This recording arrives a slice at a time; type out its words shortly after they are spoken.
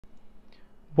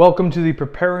Welcome to the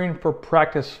Preparing for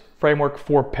Practice framework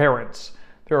for parents.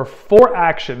 There are 4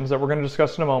 actions that we're going to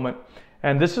discuss in a moment,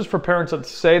 and this is for parents that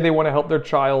say they want to help their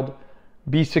child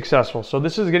be successful. So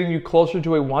this is getting you closer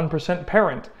to a 1%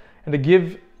 parent and to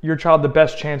give your child the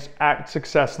best chance at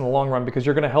success in the long run, because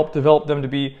you're going to help develop them to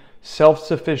be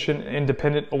self-sufficient and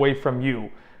independent away from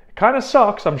you. It kind of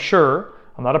sucks, I'm sure.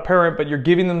 I'm not a parent, but you're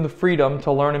giving them the freedom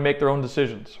to learn and make their own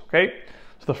decisions, okay?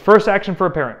 So the first action for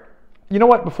a parent. You know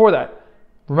what? Before that,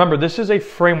 remember, this is a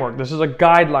framework, this is a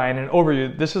guideline, an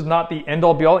overview. This is not the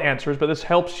end-all be-all answers, but this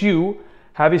helps you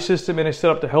have a system and a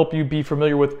setup to help you be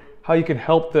familiar with how you can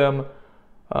help them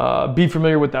be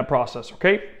familiar with that process,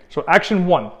 okay? So action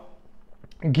 1,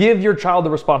 give your child the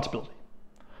responsibility.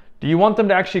 Do you want them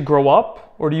to actually grow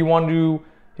up, or do you want to,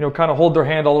 kind of hold their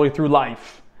hand all the way through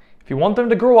life? If you want them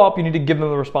to grow up, you need to give them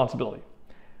the responsibility.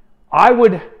 I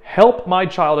would help my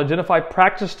child identify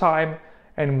practice time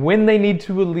and when they need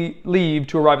to leave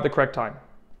to arrive at the correct time.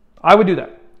 I would do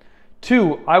that.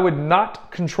 2, I would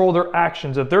not control their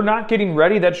actions. If they're not getting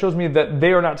ready, that shows me that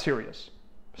they are not serious.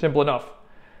 Simple enough.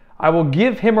 I will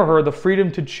give him or her the freedom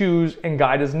to choose and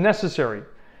guide as necessary.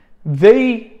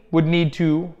 They would need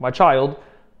to, my child,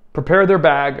 prepare their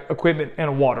bag, equipment,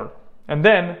 and water. And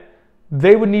then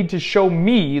they would need to show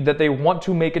me that they want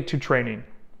to make it to training.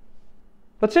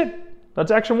 That's it.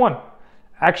 That's action 1.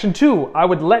 Action 2, I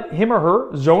would let him or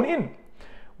her zone in.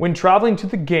 When traveling to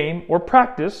the game or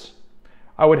practice,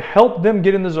 I would help them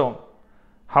get in the zone.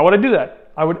 How would I do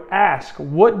that? I would ask,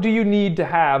 what do you need to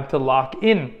have to lock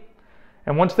in?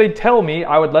 And once they tell me,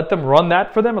 I would let them run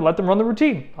that for them and let them run the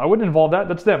routine. I wouldn't involve that,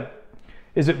 that's them.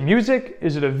 Is it music?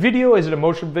 Is it a video? Is it a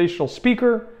motivational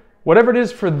speaker? Whatever it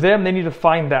is for them, they need to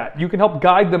find that. You can help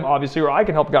guide them, obviously, or I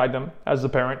can help guide them as the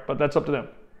parent, but that's up to them.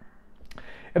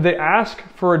 If they ask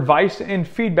for advice and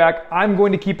feedback, I'm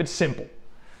going to keep it simple,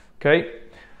 okay?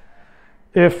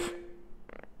 If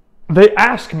they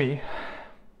ask me,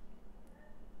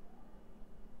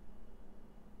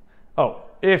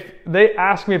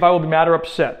 if I will be mad or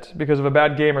upset because of a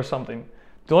bad game or something,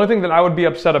 the only thing that I would be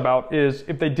upset about is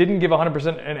if they didn't give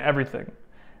 100% in everything.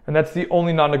 And that's the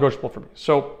only non-negotiable for me.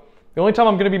 So the only time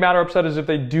I'm going to be mad or upset is if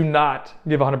they do not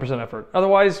give 100% effort.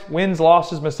 Otherwise, wins,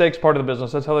 losses, mistakes, part of the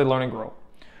business. That's how they learn and grow.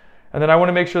 And then I want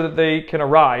to make sure that they can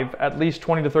arrive at least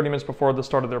 20 to 30 minutes before the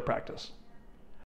start of their practice.